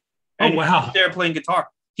him. And oh, wow. He was there playing guitar.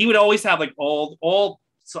 He would always have like all.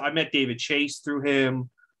 So I met David Chase through him,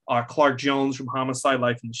 Clark Jones from Homicide: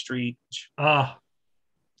 Life in the Street.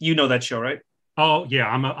 You know that show, right? Oh yeah,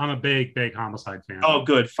 I'm a big Homicide fan. Oh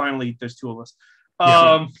good, finally there's two of us.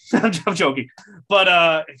 I'm joking, but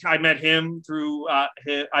I met him through.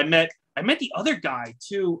 I met the other guy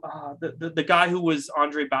too. The guy who was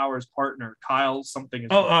Andre Bauer's partner, Kyle something.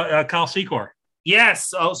 Kyle Secor.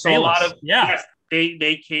 Yes. Oh, so Bayless. A lot of yes.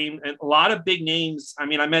 They came, and a lot of big names. I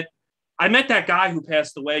mean, I met that guy who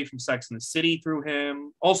passed away from Sex and the City through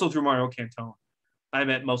him, also through Mario Cantone. I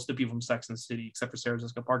met most of the people from Sex and the City except for Sarah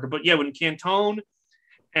Jessica Parker. But yeah, when Cantone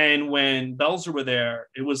And when Belzer were there,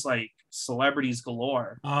 it was like celebrities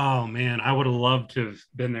galore. Oh man, I would have loved to have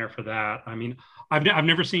been there for that. I mean, I've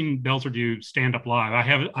never seen Belzer do stand up live.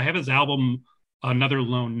 I have his album Another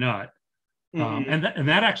Lone Nut. And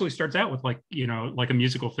that actually starts out with like like a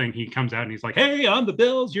musical thing. He comes out and he's like, "Hey, I'm the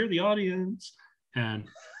Bills, you're the audience," and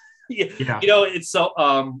yeah. It's so.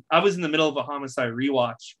 I was in the middle of a Homicide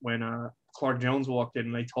rewatch when Clark Jones walked in,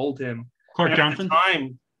 and I told him. Clark Johnson. At the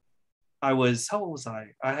time, how old was I?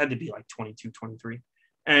 I had to be like 22, 23.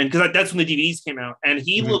 And because that's when the DVDs came out, and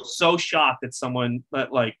he looked so shocked that someone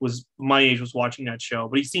that like was my age was watching that show,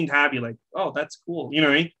 but he seemed happy, like, "Oh, that's cool," you know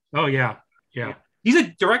what I mean? Oh yeah. He's a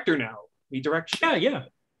director now. He directs. Yeah.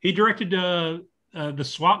 He directed the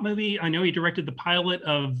SWAT movie. I know he directed the pilot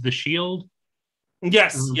of The Shield.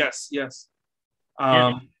 Yes.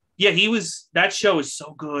 He was. That show is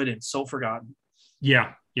so good and so forgotten.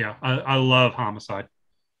 Yeah. I love Homicide.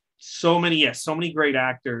 So many great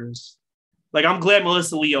actors. Like, I'm glad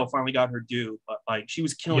Melissa Leo finally got her due, but like she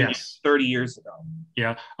was killing it 30 years ago.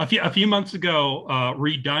 Yeah, a few months ago,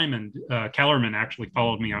 Reed Diamond, Kellerman actually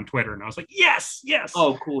followed me on Twitter, and I was like, yes.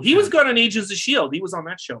 Oh, cool. He was good on Agents of S.H.I.E.L.D. He was on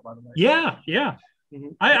that show, by the way. Yeah. Mm-hmm.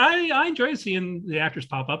 I enjoy seeing the actors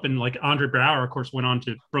pop up, and like Andre Braugher, of course, went on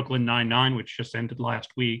to Brooklyn Nine-Nine, which just ended last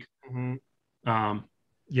week. Mm-hmm.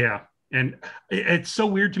 And it's so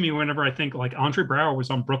weird to me whenever I think like Andre Braugher was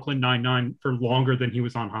on Brooklyn Nine-Nine for longer than he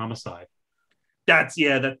was on Homicide. That's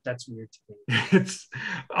weird to me.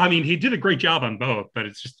 I mean, he did a great job on both, but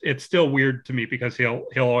it's still weird to me because he'll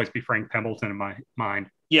always be Frank Pembleton in my mind.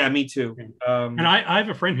 Yeah, me too. And I have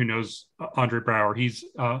a friend who knows Andre Braugher.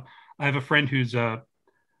 I have a friend who's a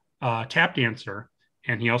tap dancer,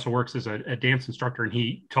 and he also works as a dance instructor, and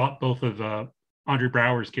he taught both of Andre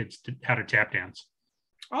Braugher's kids how to tap dance.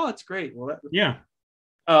 Oh, that's great. Well, yeah.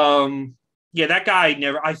 That guy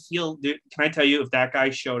never. I feel. Can I tell you, if that guy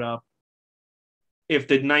showed up? If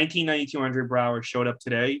the 1992 Andre Braugher showed up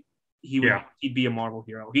today, he'd be a Marvel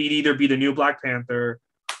hero. He'd either be the new Black Panther,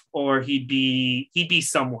 or he'd be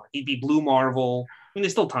someone. He'd be Blue Marvel. I mean,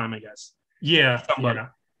 there's still time, I guess. Yeah.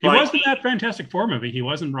 He was in that Fantastic Four movie. He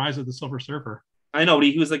was in Rise of the Silver Surfer. I know, but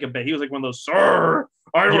he was like he was like one of those, "Sir,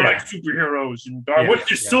 I like superheroes, and what's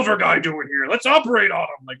this silver guy doing here? Let's operate on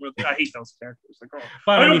him." Like, I hate those characters. Like,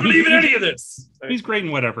 I don't believe in any of this. He's great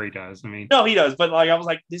in whatever he does. I mean, no, he does. But like, I was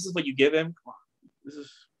like, this is what you give him. Come on. This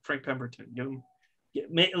is Frank Pemberton. Give him,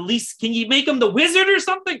 at least, can you make him the Wizard or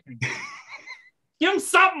something? Give him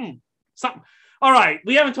something. All right,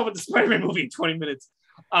 we haven't talked about the Spider-Man movie in 20 minutes.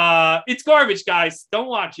 It's garbage, guys. Don't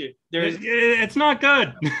watch it. It's not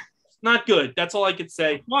good. Not good. That's all I could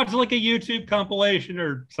say. Watch like a YouTube compilation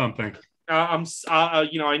or something.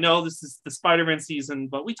 I know this is the Spider-Man season,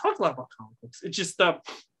 but we talked a lot about comic books. It's just not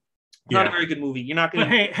a very good movie. You're not going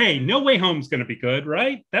to. Hey, No Way Home's going to be good,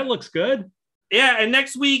 right? That looks good. Yeah, and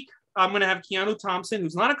next week I'm going to have Keanu Thompson,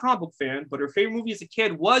 who's not a comic book fan, but her favorite movie as a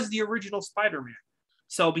kid was the original Spider-Man.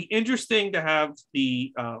 So it'll be interesting to have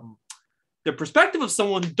the perspective of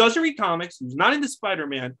someone who doesn't read comics, who's not into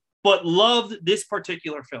Spider-Man, but loved this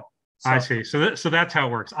particular film. So. I see. So that's how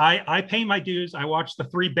it works. I pay my dues. I watch the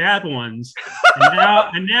 3 bad ones,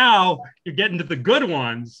 and now you're getting to the good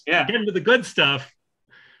ones. Yeah, you're getting to the good stuff.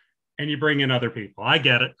 And you bring in other people. I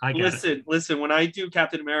get it. Listen. When I do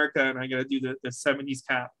Captain America and I got to do the 70s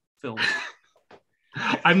Cap film,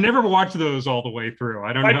 I've never watched those all the way through.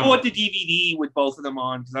 I don't know. I bought the DVD with both of them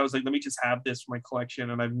on because I was like, let me just have this for my collection.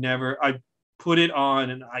 And I put it on,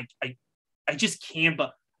 and I just can't.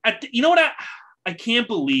 But you know what? I can't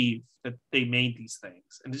believe that they made these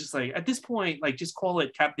things. And it's just like, at this point, like, just call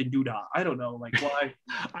it Captain Doodah. I don't know, like, why.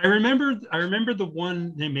 I remember the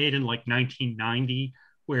one they made in like 1990.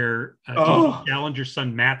 Where Salinger's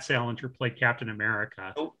son Matt Salinger played Captain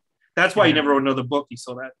America. Oh, that's why he never wrote another book. He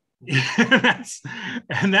saw that.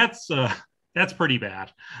 that's pretty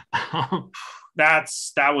bad. That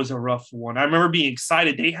was a rough one. I remember being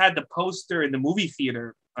excited. They had the poster in the movie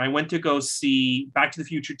theater. I went to go see Back to the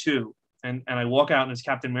Future 2, and I walk out and it's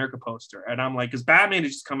Captain America poster, and I'm like, because Batman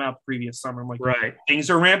had just come out the previous summer. I'm like, right, things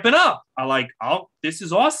are ramping up. This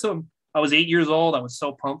is awesome. I was 8 years old. I was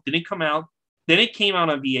so pumped. Didn't come out. Then it came out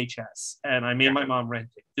on VHS, and I made my mom rent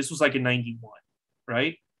it. This was like in 91,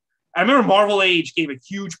 right? I remember Marvel Age gave a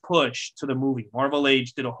huge push to the movie. Marvel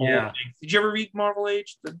Age did a whole thing. Did you ever read Marvel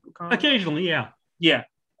Age? Occasionally, yeah. Yeah.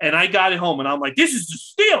 And I got it home, and I'm like, this is a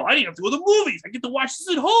steal. I didn't have to go to the movies. I get to watch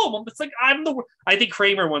this at home. It's like, I think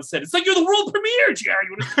Kramer once said, it's like you're the world premiere,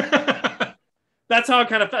 Jerry. That's how I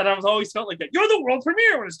kind of felt. I've always felt like that. You're the world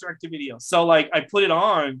premiere when it's direct-to-video. So, like, I put it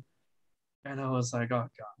on, and I was like, oh,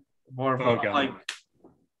 God. Marvel, God.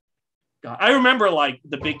 I remember like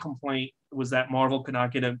the big complaint was that Marvel could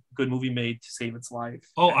not get a good movie made to save its life.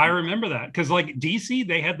 Oh, I remember that, because like DC,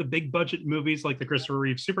 they had the big budget movies like the Christopher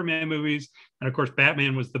Reeve Superman movies, and of course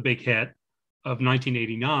Batman was the big hit of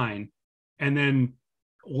 1989, and then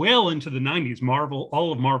well into the 90s,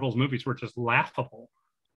 all of Marvel's movies were just laughable.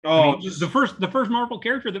 Oh, the first Marvel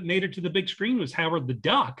character that made it to the big screen was Howard the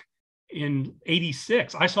Duck in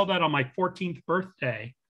 '86. I saw that on my 14th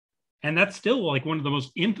birthday, and that's still like one of the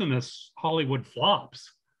most infamous Hollywood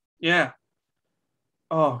flops. Yeah.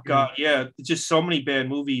 Oh God, yeah. Just so many bad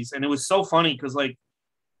movies, and it was so funny because like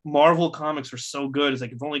Marvel comics are so good. It's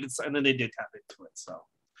like if only could, and then they did tap into it. So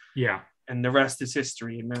yeah, and the rest is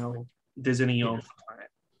history. And now Disney owns the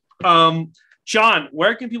planet. John,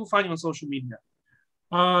 where can people find you on social media?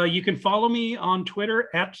 You can follow me on Twitter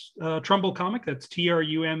at Trumbull Comic. That's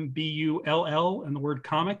TRUMBULL and the word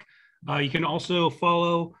comic. You can also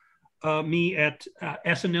follow me at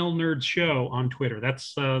SNL Nerds Show on Twitter.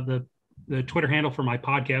 That's the Twitter handle for my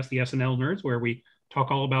podcast, the SNL Nerds, where we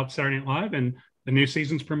talk all about Saturday Night Live, and the new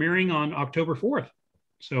season's premiering on October 4th.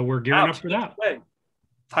 So we're gearing up for that.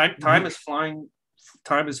 Time is flying.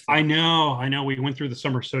 Time is flying. I know. We went through the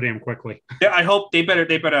summer so damn quickly. Yeah, I hope they better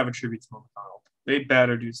have a tribute to McDonald. They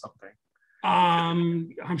better do something.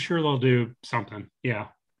 I'm sure they'll do something. Yeah.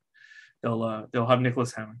 They'll have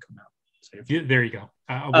Nicholas Hammond come out. There you go.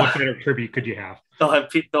 What better tribute could you have? They'll have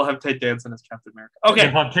Ted Danson as Captain America. Okay.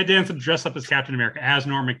 They'll have Ted Danson dress up as Captain America, as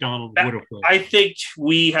Norm Macdonald would have. I think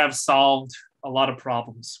we have solved a lot of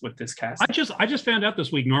problems with this cast. I just found out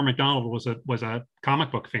this week Norm Macdonald was a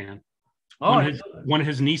comic book fan. Oh, one of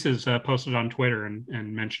his nieces posted on Twitter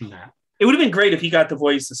and mentioned that. It would have been great if he got the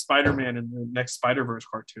voice of Spider-Man in the next Spider-Verse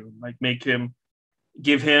cartoon. Like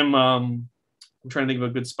give him. I'm trying to think of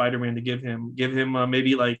a good Spider-Man to give him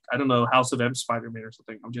maybe like, I don't know, House of M Spider-Man or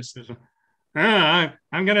something.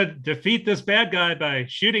 I'm gonna defeat this bad guy by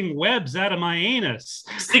shooting webs out of my anus.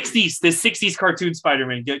 The 60s cartoon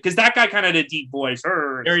Spider-Man, because that guy kind of had a deep voice.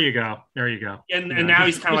 There you go. And now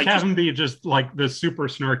he's kind of like have him be just like the super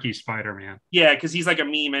snarky Spider-Man. Yeah, because he's like a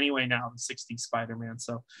meme anyway now, the 60s Spider-Man.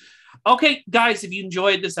 So, okay, guys, if you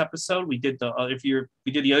enjoyed this episode, we did the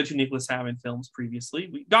other two Nicholas Hammond films previously.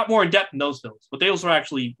 We got more in depth in those films, but those were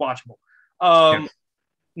actually watchable. Yes.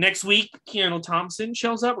 Next week, Keanu Thompson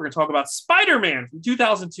shows up. We're going to talk about Spider-Man from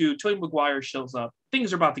 2002. Tobey Maguire shows up.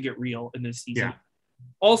 Things are about to get real in this season. Yeah.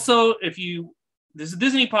 Also, this is a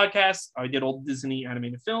Disney podcast. I did all the Disney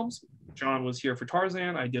animated films. John was here for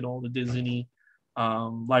Tarzan. I did all the Disney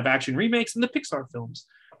live action remakes and the Pixar films.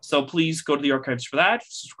 So please go to the archives for that.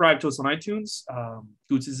 Subscribe to us on iTunes,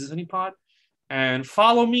 Gootz is Disney Pod, and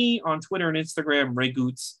follow me on Twitter and Instagram, Ray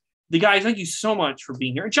Gootz. The guys, thank you so much for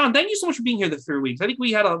being here. John, thank you so much for being here the 3 weeks. I think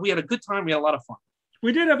we had a good time. We had a lot of fun.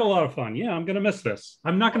 We did have a lot of fun. Yeah, I'm going to miss this.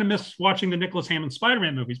 I'm not going to miss watching the Nicholas Hammond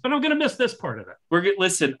Spider-Man movies, but I'm going to miss this part of it.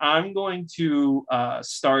 Listen, I'm going to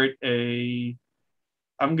start a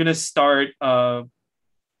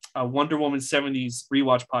Wonder Woman 70s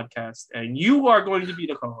rewatch podcast, and you are going to be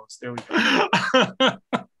the co-host. There we go.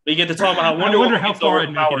 We get to talk about how Wonder Woman how far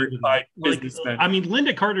overpowered by businessmen. I mean,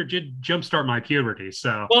 Linda Carter did jumpstart my puberty,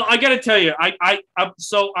 so. Well, I got to tell you,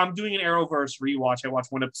 I'm doing an Arrowverse rewatch. I watch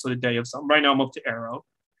one episode a day of something. Right now, I'm up to Arrow.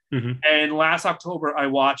 Mm-hmm. And last October, I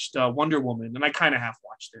watched Wonder Woman, and I kind of half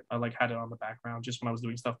watched it. I had it on the background just when I was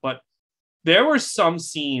doing stuff. But there were some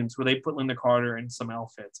scenes where they put Linda Carter in some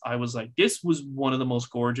outfits. I was like, this was one of the most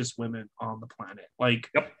gorgeous women on the planet.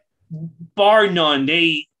 Yep. Bar none.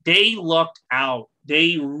 They lucked out.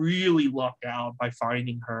 They really lucked out by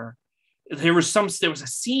finding her. There was a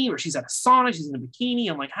scene where she's at a sauna, she's in a bikini.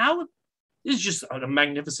 I'm like, how? This is just a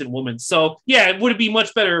magnificent woman. So yeah, it would be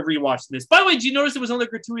much better rewatching this. By the way, did you notice there was another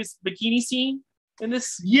gratuitous bikini scene in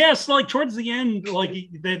this? Yes, towards the end,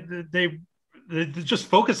 they just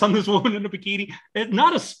focus on this woman in a bikini.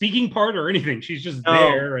 Not a speaking part or anything. She's just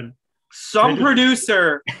there, and some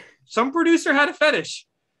producer had a fetish.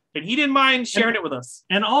 And he didn't mind sharing it with us.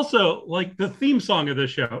 And also, the theme song of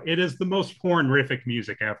this show, it is the most pornrific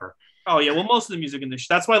music ever. Oh, yeah. Well, most of the music in this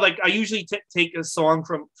show. That's why, I usually take a song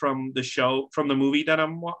from the show, from the movie that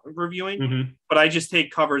I'm reviewing. Mm-hmm. But I just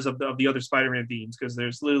take covers of the other Spider-Man themes because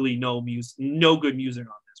there's literally no good music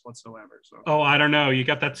on this whatsoever. So. Oh, I don't know. You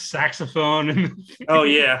got that saxophone. Oh,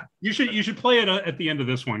 yeah. You should play it at the end of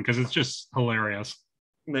this one because it's just hilarious.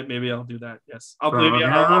 Maybe I'll do that. Yes, I'll play.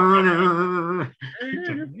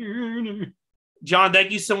 John,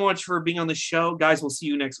 thank you so much for being on the show, guys. We'll see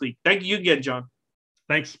you next week. Thank you again, John.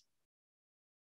 Thanks.